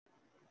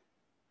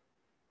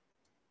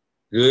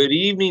Good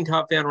evening,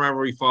 Top Fan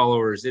Rivalry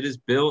followers. It is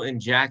Bill and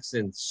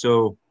Jackson.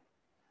 So,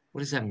 what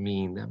does that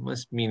mean? That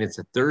must mean it's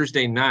a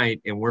Thursday night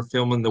and we're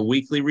filming the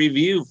weekly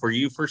review for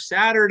you for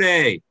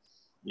Saturday.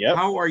 Yep.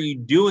 How are you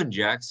doing,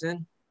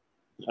 Jackson?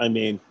 I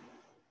mean,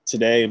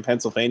 today in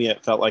Pennsylvania,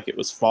 it felt like it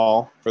was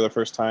fall for the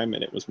first time,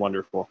 and it was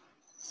wonderful.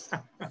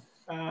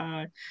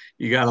 Uh,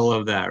 you got to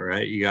love that,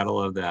 right? You got to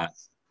love that.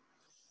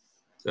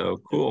 So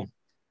cool.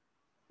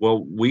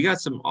 Well, we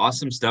got some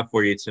awesome stuff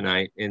for you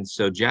tonight. And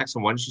so,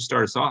 Jackson, why don't you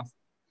start us off?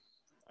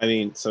 I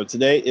mean, so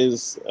today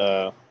is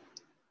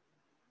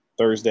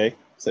Thursday,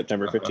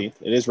 September Uh-huh. 15th.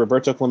 It is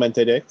Roberto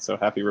Clemente Day, so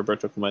happy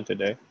Roberto Clemente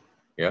Day.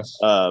 Yes.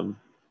 Um,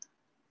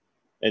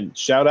 and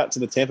shout out to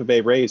the Tampa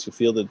Bay Rays who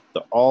fielded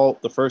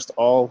the first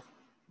all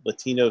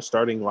Latino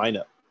starting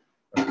lineup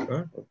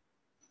Uh-huh.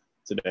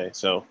 today.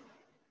 So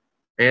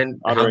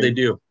And how'd they honoring,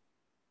 do?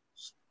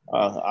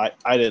 I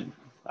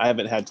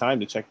haven't had time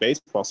to check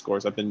baseball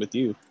scores. I've been with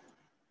you.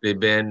 They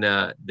won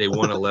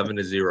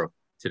 11-0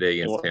 today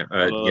against Eleven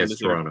to against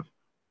zero. Toronto.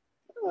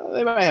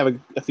 They might have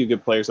a few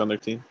good players on their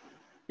team.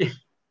 It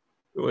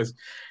was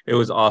it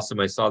was awesome.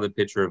 I saw the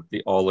picture of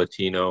the all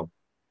Latino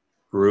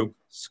group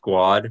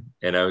squad,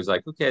 and I was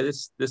like, okay,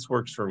 this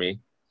works for me.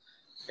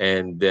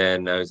 And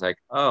then I was like,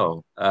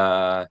 oh,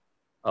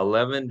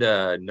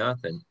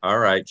 11-0. All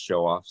right,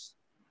 show offs.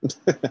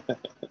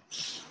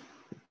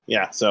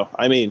 Yeah, so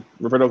I mean,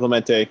 Roberto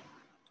Clemente,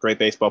 great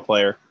baseball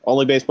player,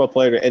 only baseball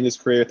player to end his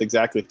career with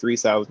exactly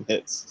 3,000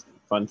 hits.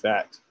 Fun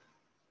fact.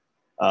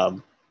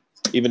 Um,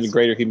 Even a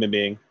greater human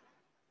being.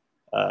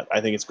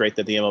 I think it's great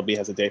that the MLB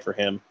has a day for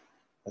him,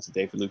 has a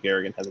day for Lou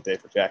Gehrig, has a day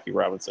for Jackie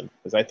Robinson,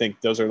 because I think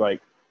those are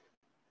like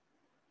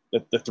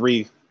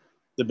the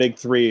big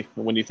three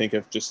when you think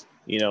of just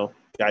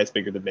guys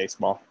bigger than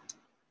baseball.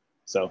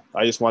 So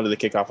I just wanted to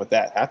kick off with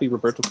that. Happy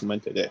Roberto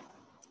Clemente Day.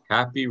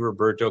 Happy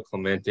Roberto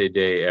Clemente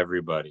Day,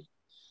 everybody.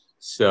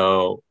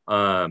 So,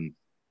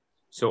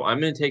 so I'm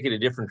going to take it a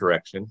different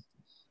direction.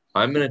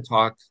 I'm going to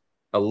talk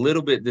a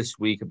little bit this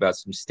week about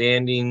some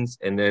standings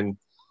and then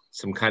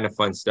some kind of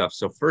fun stuff.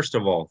 So first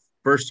of all,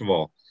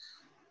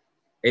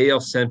 AL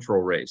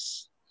Central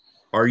race.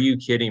 Are you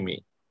kidding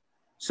me?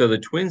 So the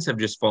Twins have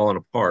just fallen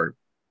apart,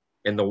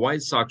 and the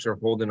White Sox are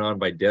holding on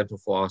by dental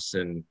floss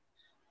and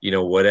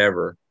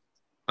whatever.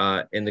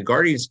 And the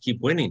Guardians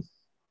keep winning.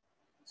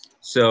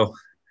 So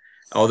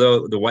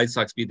although the White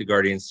Sox beat the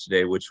Guardians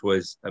today, which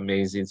was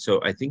amazing.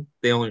 So I think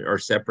they only are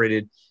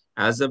separated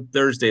as of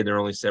Thursday. They're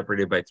only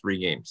separated by 3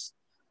 games.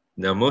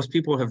 Now, most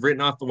people have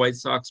written off the White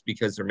Sox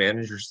because their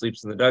manager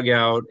sleeps in the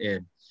dugout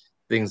and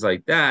things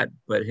like that.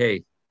 But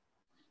hey,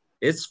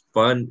 it's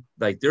fun.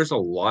 Like there's a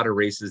lot of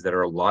races that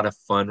are a lot of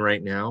fun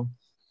right now.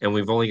 And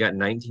we've only got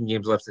 19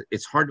 games left.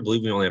 It's hard to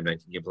believe we only have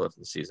 19 games left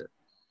in the season.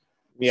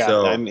 Yeah, I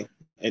So mean,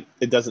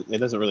 it doesn't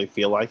really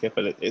feel like it,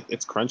 but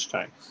it's crunch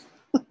time.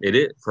 it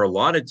is for a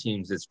lot of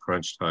teams, it's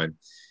crunch time.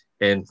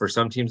 And for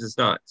some teams, it's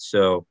not.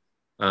 So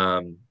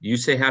you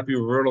say happy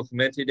Roberto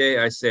Clemente Day.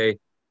 I say,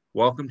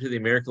 welcome to the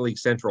American League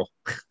Central.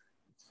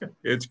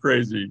 It's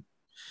crazy.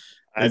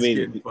 I It's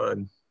getting mean,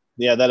 fun.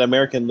 yeah, that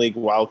American League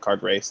wild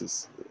card race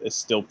is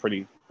still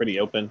pretty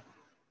open.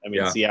 I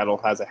mean, Yeah. Seattle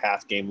has a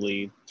half game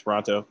lead.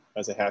 Toronto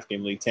has a half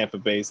game lead. Tampa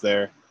Bay's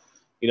there.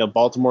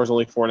 Baltimore's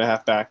only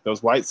 4.5 back.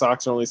 Those White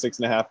Sox are only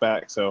 6.5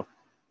 back. So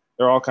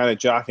they're all kind of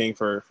jockeying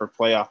for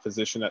playoff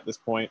position at this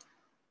point.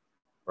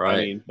 I Right.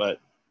 mean, but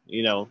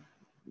you know,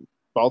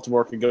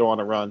 Baltimore could go on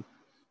a run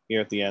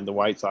here at the end. The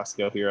White Sox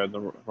go here on the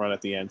run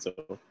at the end. So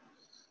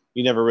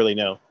you never really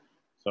know.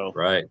 So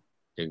Right.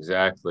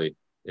 Exactly.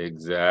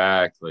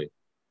 Exactly.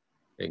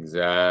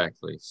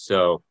 Exactly.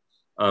 So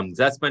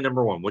that's my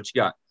number one. What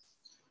you got?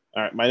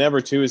 all right, my number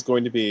two is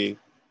going to be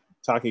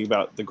talking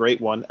about the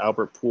great one,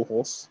 Albert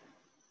Pujols.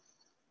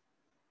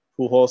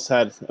 Pujols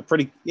had a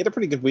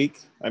pretty good week.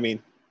 I mean,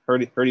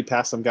 heard he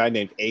passed some guy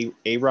named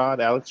A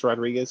Rod, Alex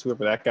Rodriguez,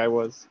 whoever that guy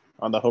was,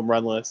 on the home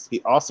run list.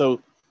 He also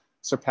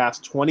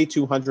surpassed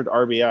 2,200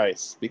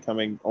 RBIs,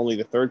 becoming only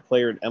the third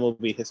player in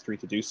MLB history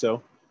to do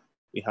so,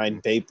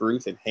 behind Babe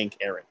Ruth and Hank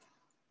Aaron.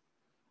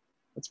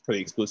 That's a pretty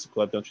exclusive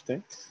club, don't you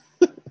think?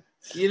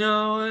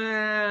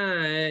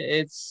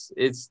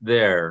 It's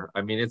there.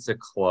 I mean, it's a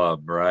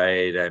club,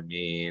 right? I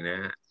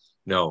mean,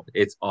 no,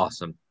 it's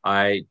awesome.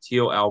 I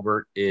Tio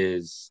Albert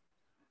is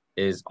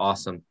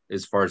awesome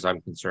as far as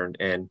I'm concerned.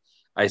 And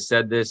I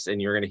said this,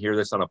 and you're going to hear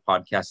this on a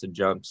podcast that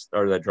jumps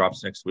or that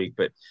drops next week.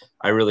 But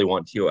I really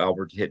want Tio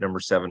Albert to hit number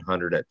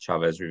 700 at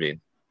Chavez Ravine.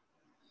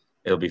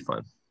 It'll be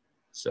fun.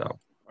 So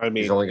I he's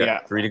mean, only got yeah,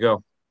 3 to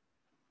go.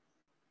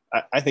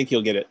 I think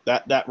he'll get it.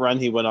 That run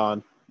he went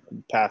on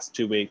the past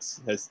 2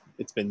 weeks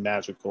it's been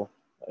magical.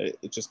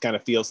 It just kind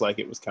of feels like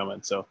it was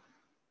coming. So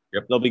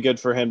Yep. it'll be good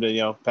for him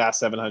to pass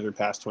 700,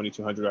 pass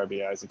 2,200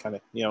 RBIs, and kind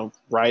of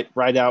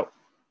ride out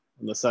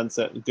in the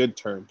sunset in good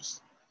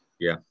terms.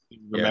 Yeah. Yeah.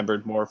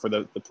 Remembered more for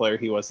the player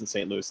he was in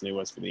St. Louis than he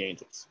was for the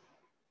Angels.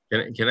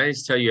 Can I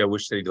just tell you, I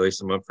wish they'd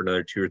lace him up for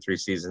another 2 or 3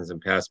 seasons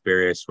and pass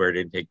Barry. I swear,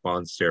 didn't take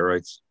Bonds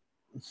steroids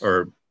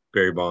or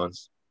Barry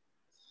Bonds.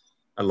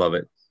 I love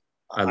it.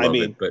 I I love it,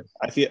 mean, but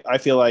I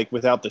feel like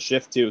without the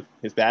shift too,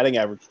 his batting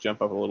average would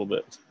jump up a little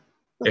bit.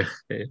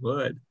 it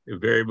would. It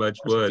very much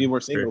A few would.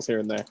 more singles here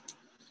and there.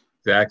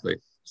 Exactly.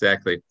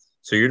 Exactly.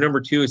 So your number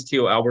two is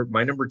Tio Albert.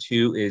 My number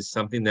two is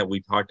something that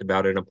we talked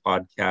about in a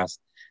podcast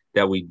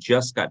that we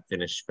just got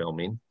finished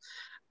filming,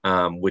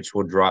 which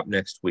will drop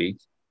next week.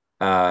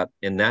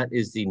 And that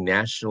is the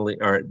National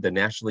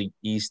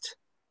East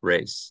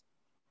race.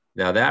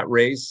 Now that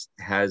race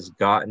has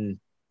gotten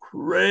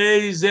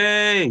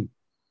crazy,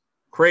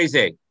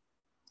 crazy.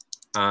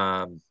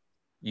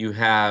 You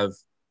have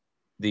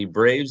the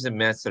Braves and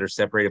Mets that are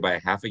separated by a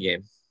half a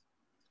game.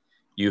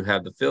 You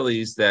have the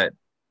Phillies that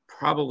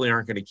probably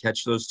aren't going to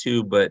catch those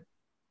two, but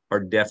are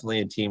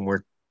definitely a team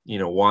worth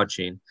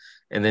watching.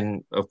 And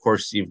then of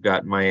course you've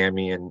got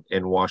Miami and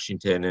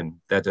Washington, and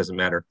that doesn't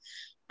matter.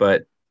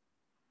 But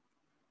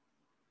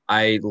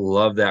I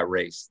love that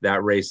race.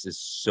 That race is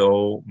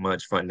so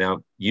much fun. Now,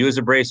 you as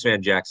a Braves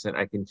fan, Jackson,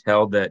 I can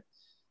tell that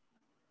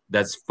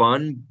that's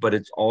fun, but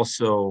it's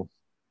also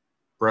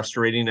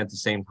frustrating at the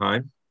same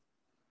time,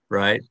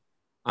 right?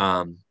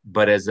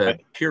 But as a I,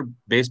 pure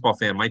baseball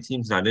fan, my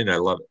team's not in it. I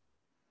love it.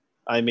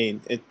 I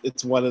mean,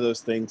 it's one of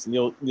those things, and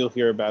you'll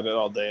hear about it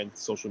all day on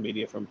social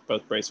media from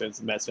both Braves fans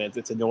and Mets fans.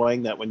 It's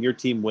annoying that when your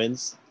team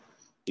wins,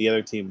 the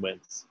other team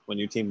wins. When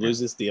your team Yeah.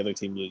 loses, the other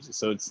team loses.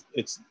 So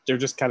it's they're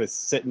just kind of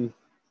sitting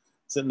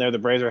there. The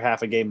Braves are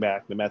half a game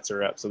back. The Mets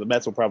are up, so the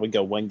Mets will probably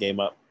go one game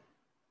up.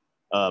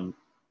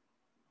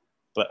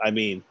 But I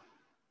mean,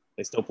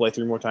 they still play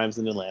three more times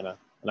in Atlanta,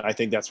 and I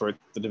think that's where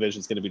the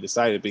division is going to be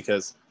decided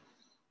because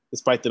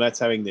despite the Mets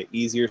having the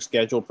easier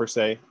schedule per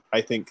se, I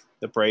think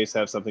the Braves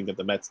have something that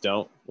the Mets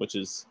don't, which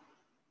is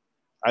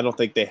I don't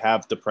think they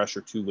have the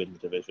pressure to win the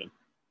division.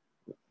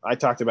 I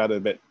talked about it a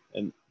bit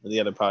in the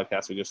other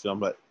podcast we just filmed,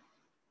 but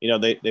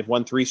they've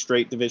won 3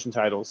 straight division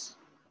titles.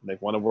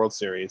 They've won a World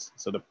Series,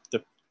 so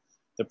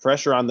the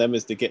pressure on them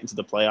is to get into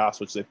the playoffs,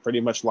 which they've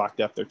pretty much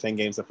locked up. They're 10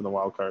 games up in the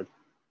wild card.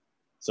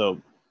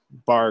 So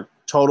bar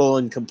total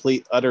and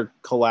complete utter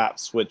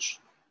collapse, which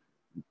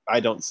I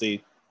don't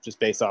see just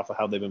based off of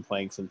how they've been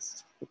playing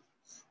since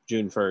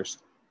June 1st.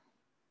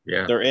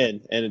 Yeah. They're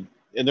in, and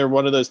they're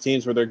one of those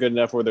teams where they're good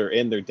enough where they're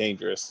in, they're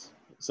dangerous.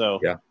 So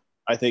Yeah.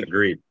 I think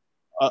Agreed.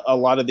 a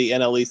lot of the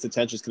NL East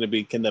attention is going to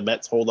be, can the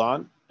Mets hold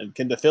on, and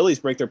can the Phillies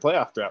break their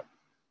playoff drought?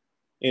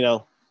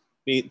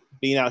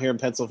 Being out here in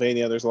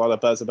Pennsylvania, there's a lot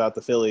of buzz about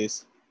the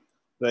Phillies.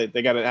 They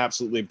got an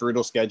absolutely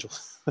brutal schedule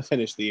to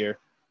finish the year,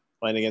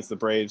 playing against the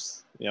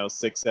Braves,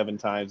 6-7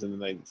 times, and then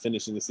they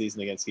finishing the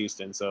season against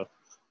Houston. So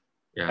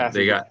Yeah.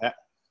 They got.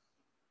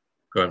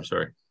 Go. I'm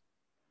sorry.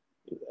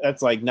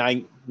 That's like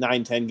 9,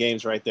 10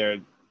 games right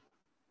there.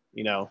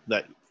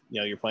 That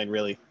you're playing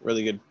really,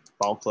 really good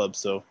ball clubs.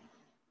 So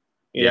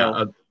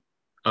Yeah.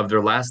 Of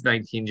their last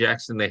 19,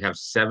 Jackson, they have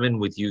 7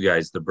 with you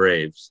guys, the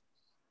Braves,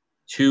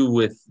 2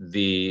 with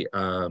the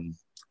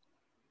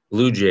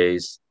Blue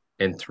Jays,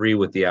 and 3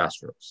 with the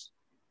Astros.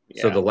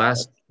 So yeah, the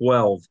last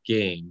 12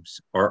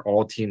 games are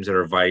all teams that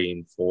are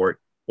vying for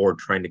or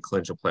trying to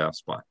clinch a playoff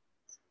spot.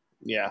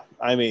 yeah.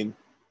 I mean,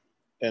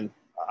 and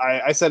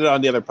I said it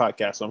on the other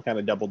podcast, so I'm kind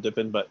of double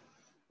dipping. But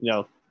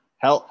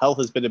health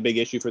has been a big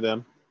issue for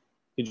them.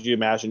 Could you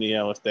imagine,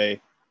 if they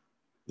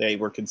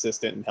were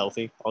consistent and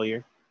healthy all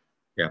year?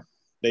 Yeah,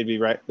 they'd be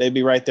right. They'd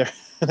be right there.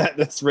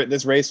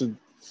 This race would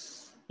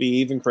be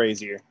even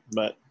crazier.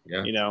 But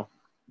yeah,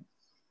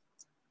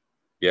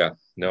 yeah.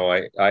 No,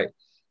 I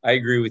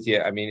agree with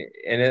you. I mean,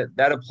 and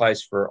that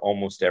applies for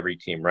almost every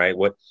team, right?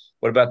 What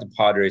about the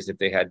Padres if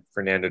they had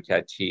Fernando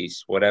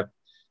Tatis? What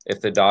if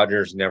the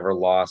Dodgers never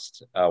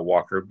lost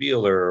Walker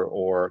Buehler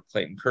or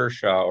Clayton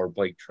Kershaw or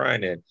Blake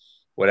Trinan?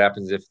 What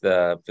happens if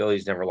the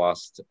Phillies never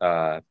lost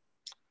Bryce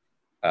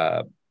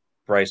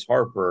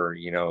Harper?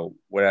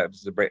 What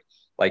happens to the break?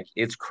 Like,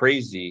 it's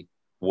crazy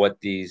what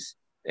these,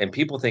 and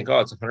people think, oh,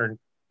 it's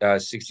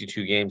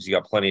 162 games. You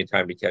got plenty of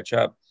time to catch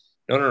up.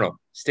 No.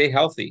 Stay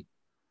healthy,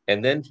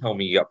 and then tell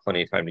me you got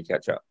plenty of time to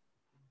catch up.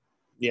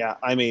 Yeah,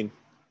 I mean,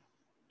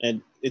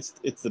 and it's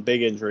the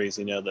big injuries,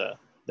 the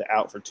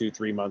out for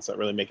 2-3 months that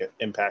really make an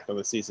impact on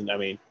the season. I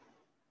mean,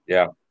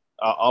 yeah,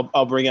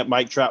 I'll bring up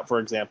Mike Trout for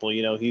example.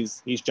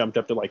 He's jumped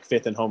up to like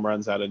 5th in home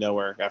runs out of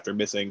nowhere after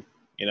missing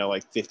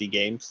like 50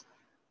 games.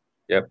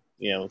 Yep.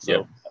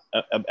 So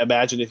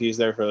imagine if he's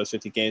there for those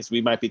 50 games,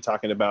 we might be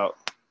talking about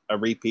a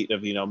repeat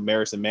of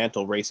Maris and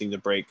Mantle racing to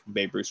break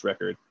Babe Ruth's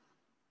record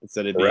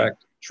instead of being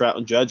Trout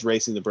and Judge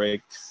racing to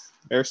break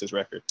Maris's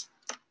record.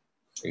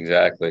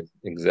 Exactly.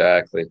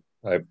 Exactly.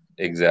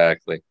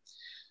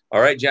 All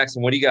right,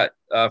 Jackson, what do you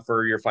got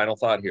for your final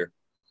thought here?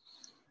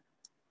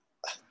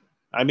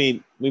 I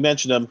mean, we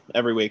mention them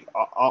every week.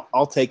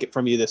 I'll take it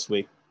from you this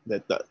week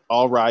that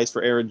all rise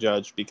for Aaron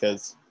Judge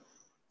because,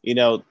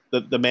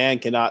 the man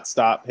cannot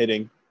stop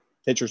hitting.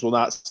 Pitchers will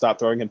not stop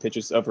throwing him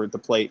pitches over the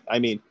plate. I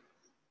mean,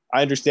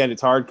 I understand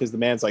it's hard because the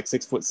man's like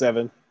 6'7",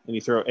 and you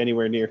throw it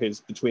anywhere near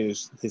between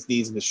his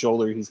knees and his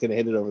shoulder, he's going to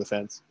hit it over the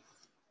fence.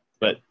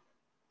 But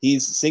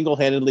he's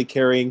single-handedly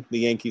carrying the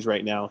Yankees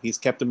right now. He's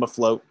kept them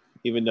afloat,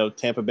 even though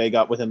Tampa Bay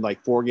got within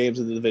like 4 games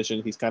of the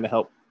division. He's kind of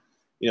helped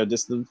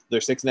Just they're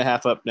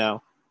 6.5 up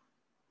now.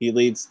 He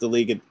leads the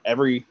league in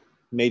every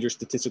major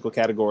statistical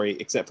category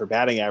except for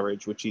batting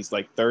average, which he's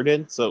like third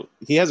in. So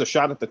he has a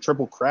shot at the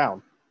Triple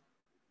Crown.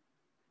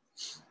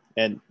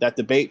 And that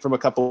debate from a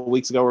couple of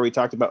weeks ago where we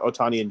talked about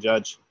Ohtani and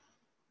Judge,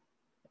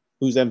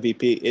 who's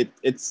MVP,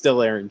 it's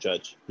still Aaron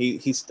Judge.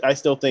 I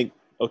still think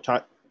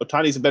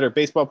Ohtani's a better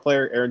baseball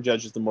player. Aaron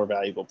Judge is the more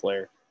valuable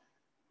player.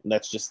 And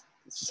it's just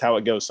how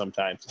it goes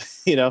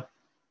sometimes,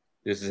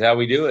 This is how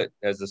we do it,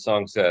 as the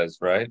song says,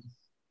 right?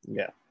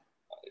 Yeah.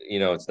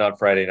 It's not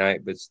Friday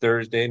night, but it's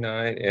Thursday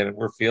night, and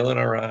we're feeling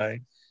all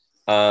right.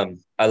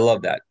 I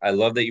love that. I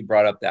love that you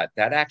brought up that.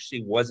 That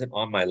actually wasn't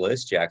on my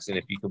list, Jackson,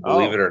 if you can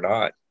believe it or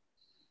not.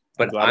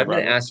 But I'm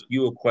going to ask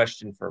you a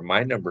question for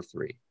my number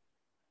 3.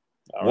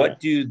 What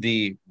do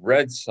the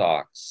Red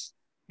Sox,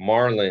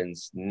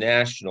 Marlins,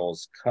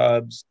 Nationals,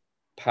 Cubs,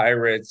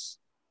 Pirates,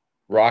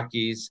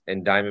 Rockies,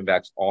 and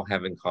Diamondbacks all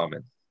have in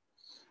common?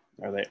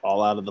 Are they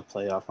all out of the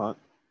playoff hunt?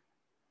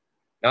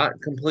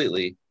 Not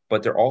completely,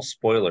 but they're all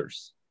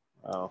spoilers.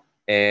 Oh.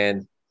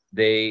 And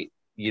the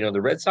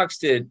Red Sox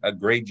did a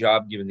great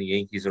job giving the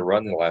Yankees a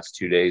run in the last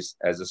 2 days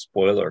as a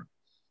spoiler,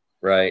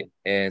 right?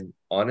 And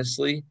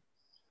honestly,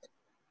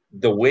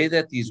 the way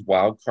that these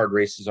wild card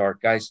races are,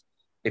 guys,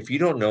 if you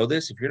don't know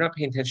this, if you're not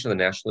paying attention to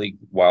the National League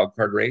wild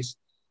card race,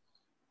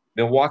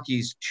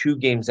 Milwaukee's 2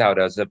 games out.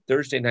 As of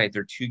Thursday night,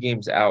 they're 2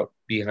 games out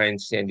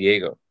behind San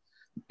Diego.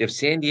 If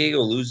San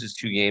Diego loses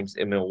 2 games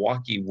and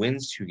Milwaukee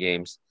wins 2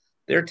 games,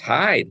 they're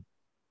tied.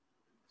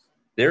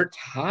 They're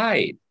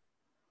tied.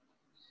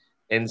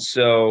 And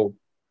so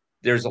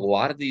there's a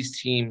lot of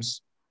these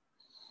teams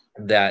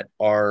that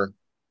are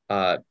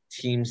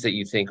teams that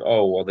you think,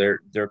 oh, well,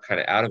 they're kind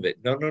of out of it.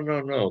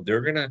 No.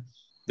 They're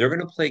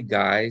gonna play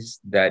guys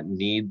that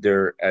need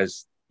their,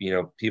 as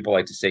people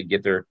like to say,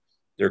 get their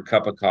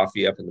cup of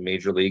coffee up in the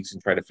major leagues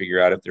and try to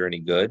figure out if they're any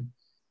good,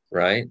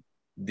 right?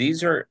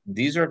 These are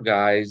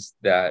guys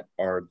that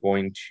are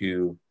going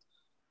to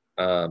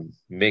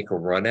make a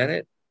run at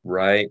it,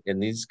 right?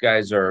 And these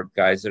guys are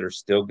guys that are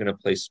still going to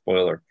play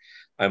spoiler.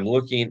 I'm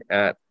looking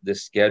at the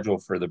schedule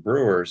for the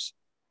Brewers,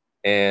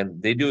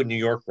 and they do a New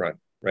York run,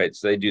 right?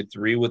 So they do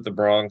 3 with the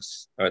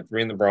Bronx,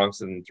 3 in the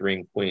Bronx, and 3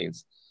 in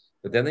Queens.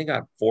 But then they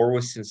got 4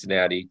 with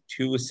Cincinnati,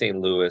 2 with St.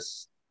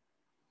 Louis,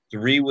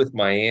 3 with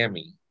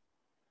Miami,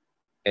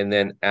 and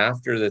then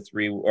after the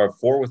 3 or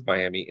 4 with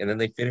Miami, and then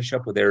they finish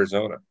up with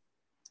Arizona.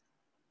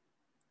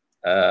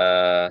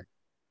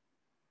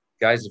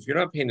 Guys, if you're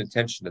not paying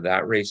attention to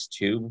that race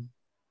too,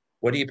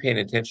 what are you paying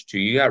attention to?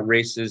 You got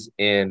races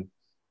in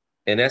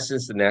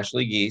essence, the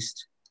National League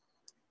East,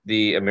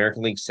 the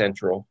American League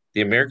Central.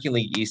 The American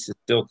League East is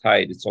still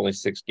tight. It's only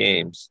 6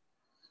 games.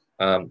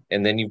 And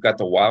then you've got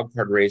the wild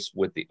card race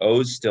with the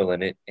O's still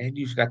in it, and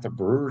you've got the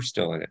Brewers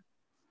still in it.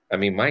 I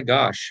mean, my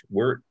gosh,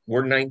 we're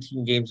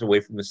 19 games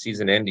away from the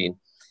season ending,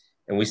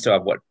 and we still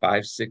have what,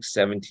 5, 6,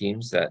 7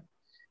 teams that,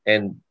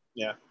 and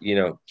yeah,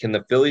 can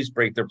the Phillies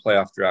break their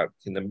playoff drought?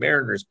 Can the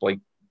Mariners break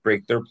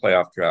their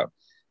playoff drought?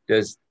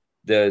 Does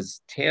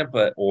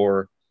Tampa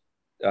or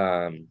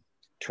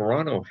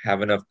Toronto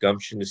have enough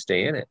gumption to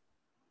stay in it?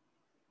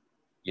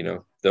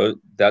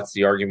 That's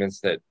the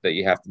arguments that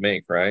you have to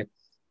make, right?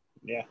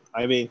 Yeah,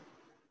 I mean,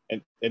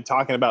 and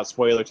talking about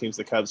spoiler teams,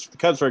 the Cubs,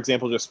 for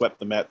example, just swept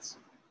the Mets.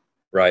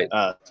 Right.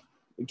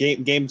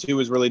 Game 2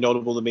 is really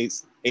notable to me.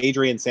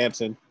 Adrian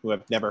Sampson, who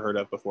I've never heard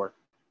of before,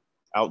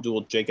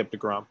 outdueled Jacob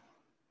deGrom.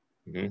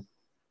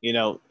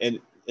 Mm-hmm. And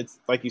it's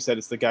like you said,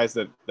 it's the guys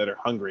that are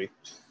hungry,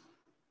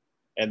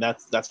 and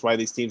that's why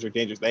these teams are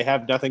dangerous. They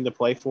have nothing to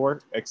play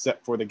for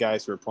except for the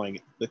guys who are playing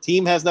it. The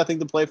team has nothing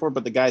to play for,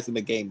 but the guys in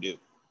the game do.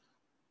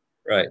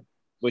 Right.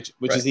 Which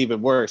is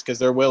even worse because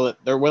they're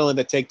willing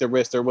to take the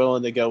risk. They're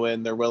willing to go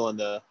in. They're willing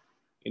to,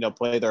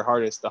 play their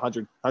hardest,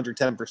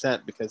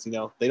 110%, because,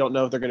 they don't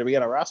know if they're going to be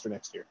on a roster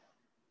next year.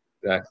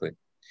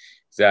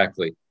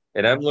 Exactly.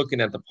 And I'm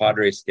looking at the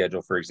Padres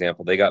schedule, for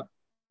example. They got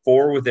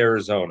 4 with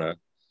Arizona,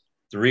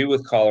 3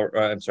 with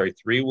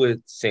 3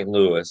 with St.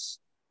 Louis,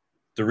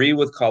 3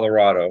 with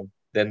Colorado,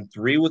 then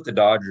 3 with the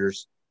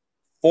Dodgers,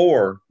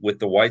 4 with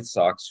the White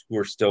Sox, who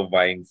are still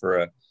vying for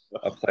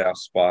a playoff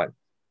spot.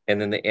 And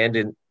then they end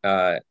in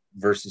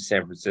versus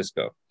San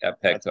Francisco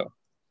at Petco.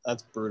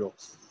 That's brutal.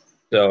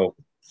 So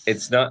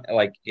it's not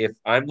like, if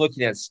I'm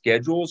looking at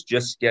schedules,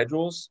 just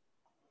schedules,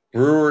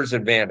 Brewers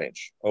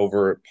advantage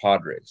over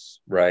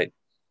Padres, right?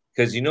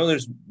 Because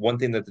there's one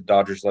thing that the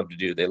Dodgers love to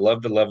do. They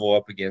love to level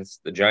up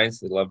against the Giants.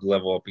 They love to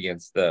level up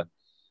against the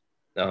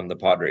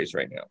Padres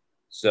right now.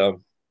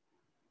 So,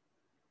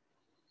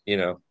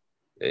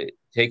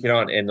 take it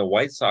on. And the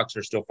White Sox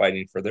are still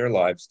fighting for their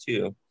lives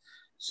too.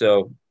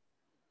 So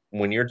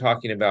when you're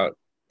talking about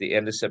the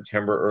end of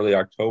September, early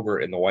October,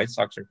 and the White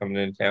Sox are coming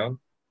into town,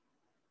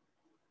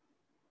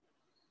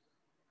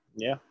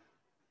 yeah.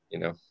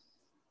 Do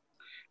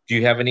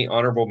you have any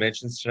honorable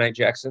mentions tonight,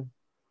 Jackson?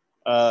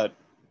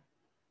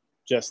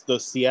 Just the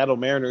Seattle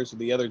Mariners are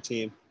the other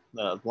team,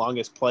 the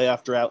longest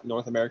playoff drought in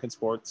North American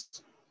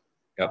sports.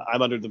 Yep.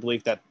 I'm under the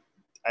belief that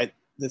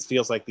this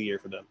feels like the year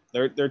for them.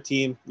 Their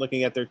team,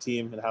 looking at their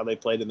team and how they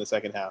played in the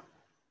second half,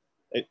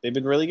 they've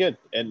been really good.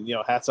 And,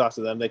 hats off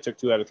to them. They took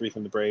 2 out of 3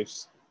 from the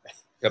Braves.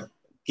 Yep.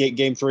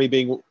 Game 3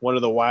 being one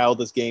of the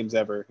wildest games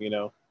ever.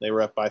 They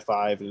were up by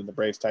 5, and then the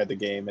Braves tied the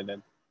game, and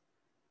then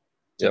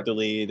took the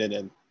lead, and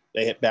then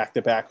they hit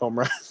back-to-back home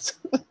runs.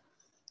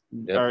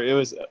 Or it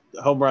was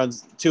home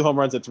runs, 2 home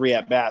runs and 3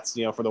 at-bats,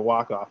 for the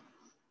walk-off.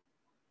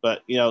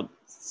 But,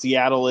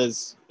 Seattle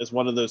is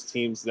one of those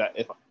teams that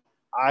if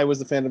I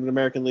was a fan of an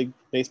American League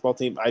baseball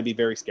team, I'd be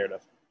very scared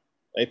of.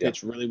 They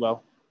pitch really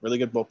well, really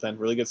good bullpen,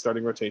 really good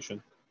starting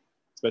rotation,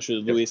 especially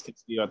Luis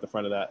Castillo at the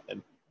front of that,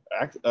 and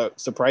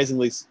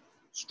surprisingly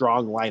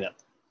strong lineup.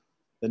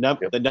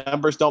 The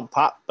numbers don't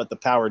pop, but the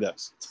power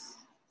does.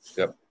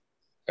 Yep.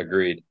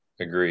 Agreed.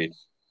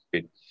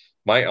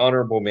 My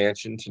honorable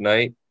mention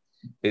tonight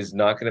is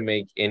not going to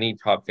make any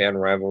Top Fan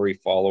Rivalry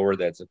follower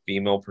that's a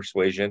female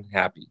persuasion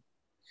happy.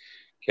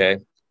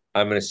 Okay.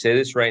 I'm going to say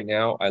this right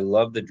now. I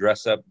love the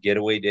dress up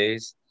getaway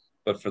days,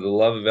 but for the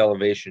love of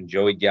elevation,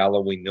 Joey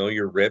Gallo, we know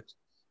you're ripped.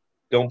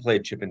 Don't play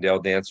a Chippendale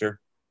dancer,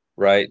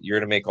 right? You're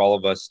going to make all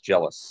of us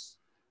jealous.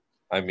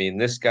 I mean,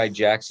 this guy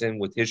Jackson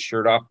with his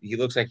shirt off, he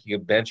looks like he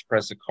could bench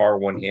press a car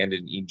one-handed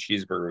and eat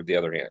cheeseburger with the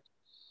other hand.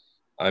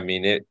 I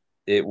mean,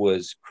 it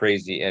was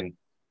crazy. And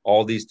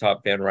all these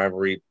Top Fan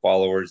Rivalry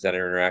followers that I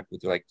interact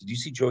with, they're like, did you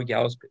see Joey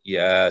Gallo's?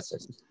 Yes.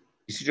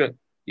 You see Joey?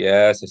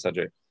 Yes, I saw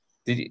Joey.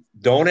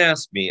 Don't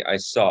ask me. I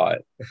saw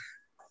it.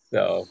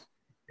 So,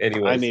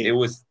 anyways, it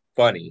was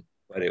funny,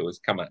 but it was,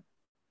 come on.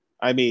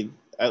 I mean,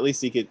 at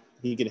least he could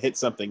hit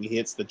something. He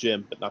hits the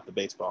gym, but not the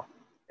baseball.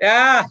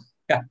 Yeah.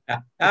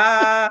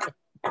 Dun.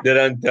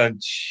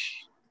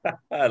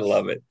 I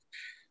love it.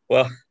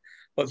 Well,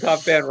 Top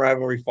Fan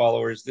Rivalry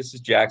followers, this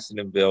is Jackson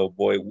and Bill.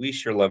 Boy, we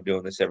sure love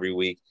doing this every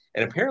week.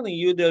 And apparently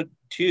you do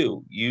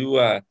too.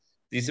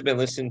 These have been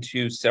listened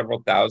to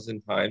several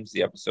thousand times,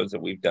 the episodes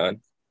that we've done,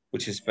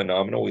 which is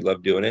phenomenal. We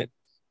love doing it.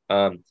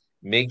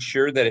 Make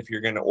sure that if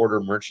you're going to order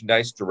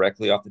merchandise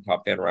directly off the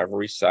Top Fan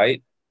Rivalry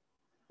site,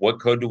 what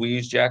code do we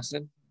use,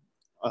 Jackson?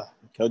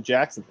 Code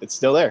Jackson. It's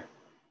still there.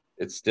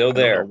 It's still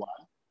there.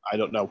 I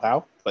don't know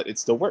how, but it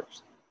still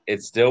works.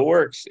 It still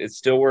works.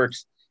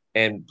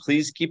 And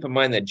please keep in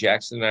mind that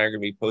Jackson and I are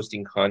going to be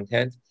posting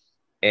content,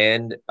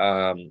 and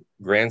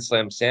Grand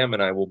Slam Sam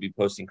and I will be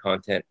posting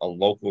content on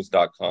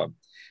locals.com.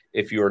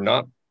 If you are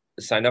not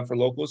signed up for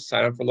Locals,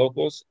 sign up for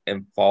Locals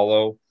and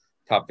follow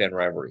Top Fan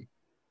Rivalry.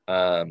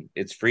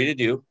 It's free to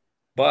do,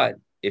 but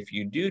if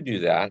you do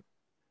that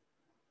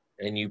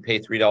and you pay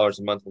 $3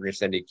 a month, we're going to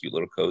send you a cute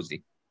little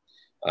cozy.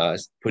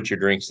 Put your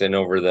drinks in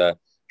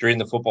during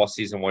the football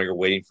season while you're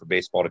waiting for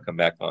baseball to come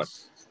back on.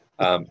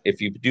 If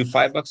you do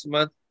 $5 a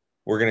month,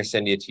 we're going to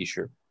send you a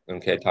t-shirt.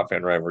 Okay. Top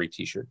Fan Rivalry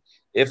t-shirt.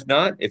 If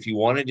not, if you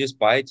want to just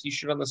buy a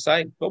t-shirt on the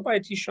site, go buy a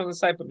t-shirt on the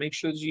site, but make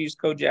sure that you use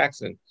code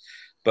Jackson.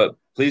 But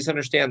please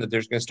understand that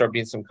there's going to start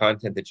being some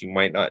content that you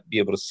might not be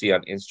able to see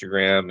on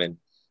Instagram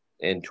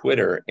and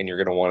Twitter, and you're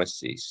going to want to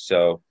see.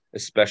 So,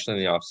 especially in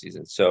the off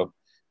season. So,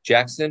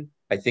 Jackson,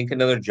 I think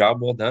another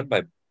job well done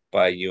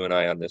by you and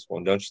I on this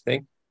one, don't you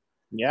think?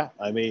 Yeah,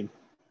 I mean,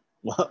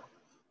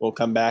 we'll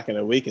come back in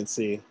a week and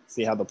see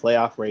how the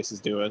playoff race is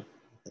doing.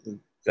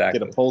 Exactly.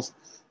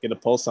 Get a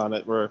pulse on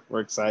it. We're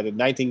excited.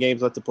 19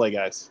 games left to play,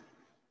 guys.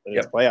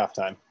 It's playoff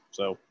time.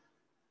 So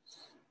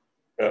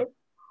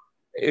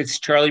it's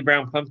Charlie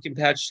Brown pumpkin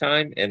patch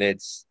time, and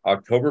it's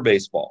October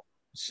baseball.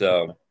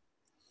 So,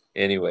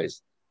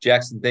 anyways,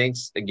 Jackson,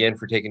 thanks again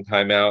for taking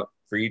time out.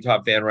 For you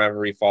Top Fan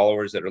Rivalry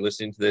followers that are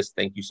listening to this,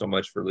 thank you so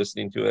much for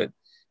listening to it.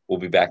 We'll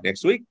be back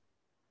next week.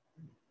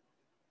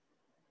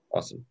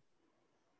 Awesome.